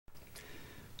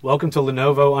Welcome to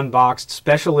Lenovo Unboxed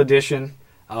Special Edition.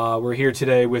 We're here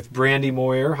today with Brandy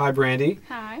Moyer. Hi, Brandy.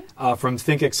 Hi. From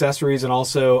Think Accessories, and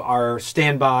also our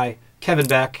standby Kevin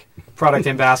Beck, product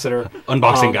ambassador.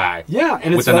 Unboxing guy. Yeah,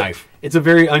 and with a knife. It's a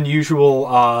very unusual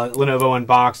Lenovo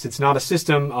Unboxed. It's not a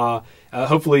system.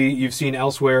 Hopefully you've seen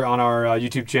elsewhere on our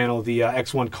YouTube channel the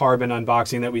X1 Carbon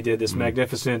unboxing that we did, this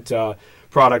magnificent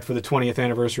product for the 20th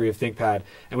anniversary of ThinkPad.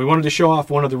 And we wanted to show off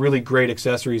one of the really great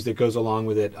accessories that goes along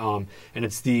with it. And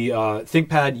it's the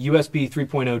ThinkPad USB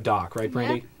 3.0 dock, right,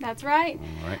 Brandy? Yep, that's right.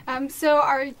 All right. So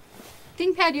our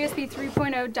ThinkPad USB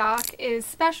 3.0 dock is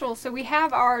special. So we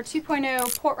have our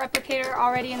 2.0 port replicator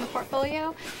already in the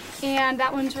portfolio, and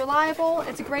that one's reliable.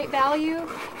 It's a great value,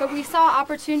 but we saw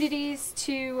opportunities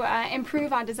to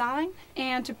improve on design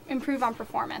and to improve on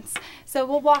performance. So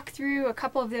we'll walk through a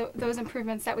couple of those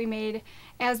improvements that we made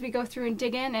as we go through and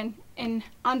dig in and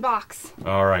unbox.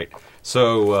 All right.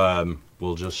 So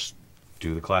we'll just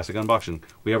do the classic unboxing.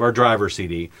 We have our driver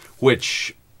CD,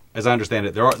 which, as I understand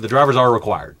it, the drivers are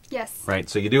required. Yes. Right.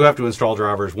 So you do have to install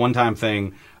drivers. One-time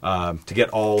thing to get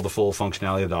all the full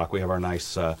functionality of the dock. We have our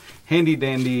nice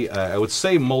handy-dandy, I would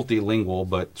say multilingual,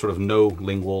 but sort of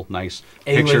no-lingual, nice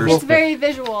pictures. It's very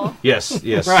visual. Yes,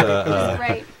 yes. Right.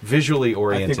 Right. Visually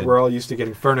oriented. I think we're all used to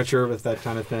getting furniture with that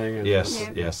kind of thing. And Yes,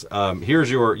 yes. Here's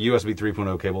your USB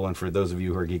 3.0 cable, and for those of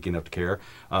you who are geeky enough to care,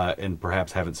 and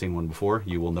perhaps haven't seen one before,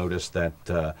 you will notice that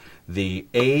the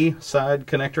A side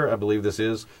connector, I believe this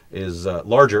is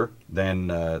larger than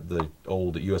the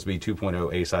old USB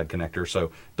 2.0 A side connector,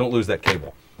 so don't lose that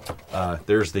cable.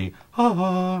 There's the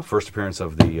first appearance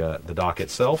of the dock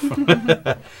itself.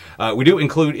 We do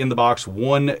include in the box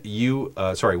one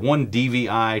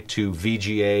DVI to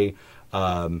VGA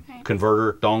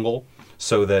converter dongle,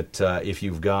 so that if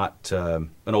you've got an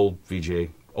old VGA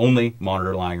only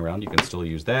monitor lying around, you can still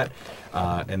use that.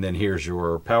 And then here's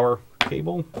your power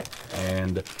cable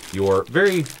and your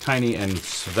very tiny and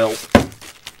svelte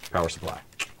power supply.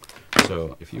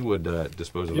 So if you would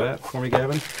dispose of that for me,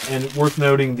 Gavin. And worth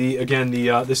noting,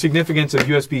 the significance of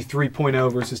USB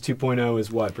 3.0 versus 2.0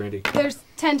 is what, Brandy? There's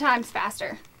 10 times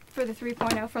faster for the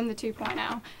 3.0 from the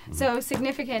 2.0. So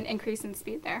significant increase in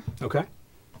speed there. Okay.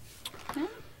 Yeah.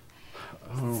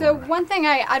 So one thing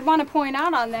I'd want to point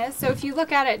out on this, so if you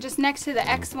look at it just next to the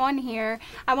X1 here,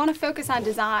 I want to focus on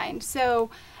design. So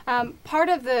part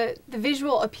of the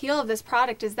visual appeal of this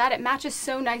product is that it matches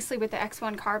so nicely with the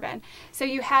X1 Carbon. So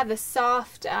you have the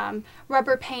soft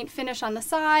rubber paint finish on the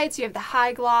sides, you have the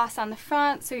high gloss on the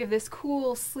front, so you have this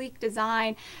cool, sleek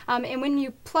design. And when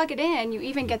you plug it in, you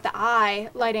even get the eye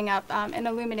lighting up and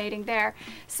illuminating there.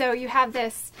 So you have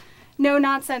this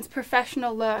no-nonsense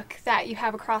professional look that you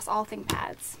have across all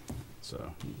ThinkPads.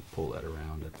 So pull that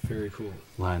around and Very cool.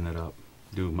 line that up.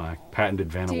 Do my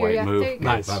patented Vanna Do White ya? move. There you go.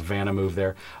 Nice. My Vanna move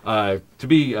there. To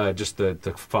be just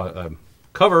the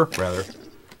cover, rather,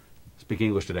 speak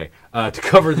English today, to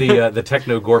cover the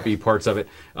techno-gorpy parts of it,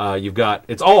 you've got,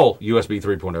 it's all USB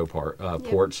 3.0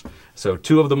 ports. So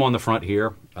two of them on the front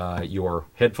here. Your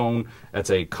headphone, that's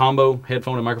a combo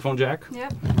headphone and microphone jack.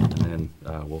 Yep. And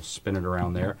then we'll spin it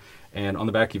around there. And on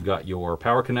the back, you've got your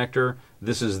power connector.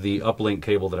 This is the uplink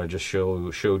cable that I just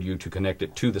showed you to connect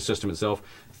it to the system itself.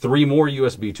 3 more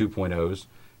USB 2.0s,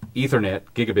 Ethernet,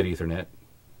 gigabit Ethernet.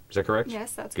 Is that correct?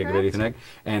 Yes, that's gigabit correct. Ethernet.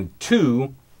 And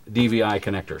 2 DVI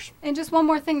connectors. And just one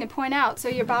more thing to point out, so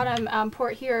your bottom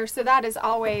port here, so that is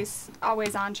always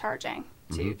on charging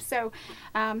too. So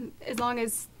as long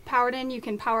as powered in, you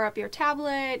can power up your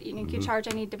tablet, you can charge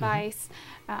any device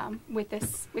with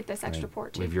this extra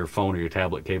port too. Leave your phone or your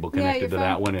tablet cable connected to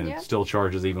that one, and Yep. it still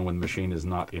charges even when the machine is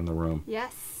not in the room.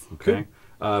 Yes. Okay.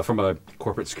 From a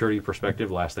corporate security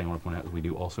perspective, last thing I want to point out is we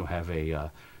do also have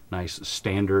a nice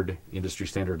standard, industry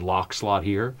standard lock slot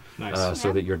here, Nice. so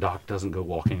Yeah. that your dock doesn't go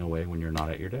walking away when you're not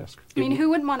at your desk. I mean, who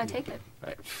wouldn't want to take it?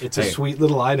 Right. It's a Hey. sweet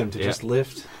little item to Yeah. just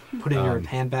lift, put in your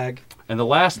handbag. And the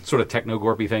last sort of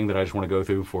techno-gorpy thing that I just want to go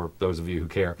through for those of you who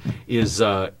care is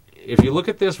if you look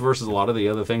at this versus a lot of the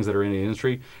other things that are in the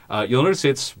industry, you'll notice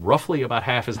it's roughly about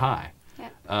half as high.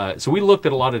 Yeah. So we looked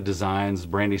at a lot of designs,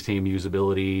 Brandy's team,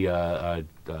 usability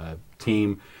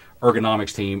team,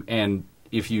 ergonomics team, and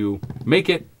if you make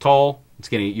it tall,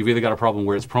 skinny, you've either got a problem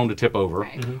where it's prone to tip over,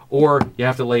 Right. or you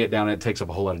have to lay it down and it takes up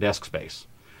a whole lot of desk space.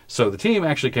 So the team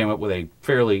actually came up with a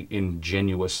fairly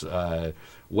ingenious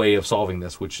way of solving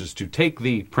this, which is to take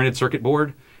the printed circuit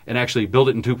board and actually build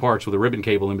it in 2 parts with a ribbon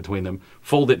cable in between them,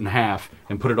 fold it in half,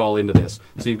 and put it all into this.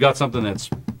 So you've got something that's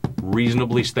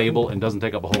reasonably stable and doesn't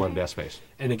take up a whole lot of desk space.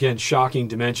 And again, shocking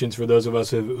dimensions for those of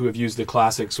us who have used the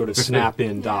classic sort of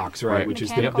snap-in docks, right? Which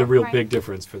is the real big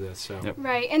difference for this. So. Yep.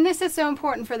 Right, and this is so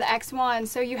important for the X1.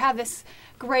 So you have this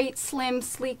great, slim,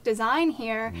 sleek design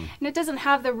here, and it doesn't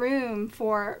have the room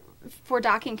for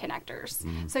docking connectors.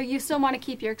 So you still want to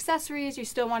keep your accessories, you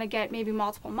still want to get maybe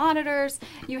multiple monitors.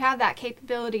 You have that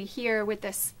capability here with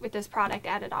this product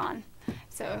added on.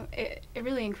 So it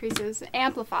really increases,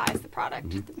 amplifies the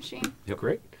product of the machine. Yep.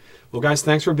 Great. Well, guys,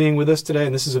 thanks for being with us today,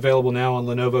 and this is available now on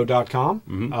Lenovo.com.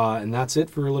 And that's it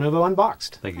for Lenovo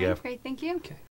Unboxed. Thank you, Gav. Great, thank you. Okay.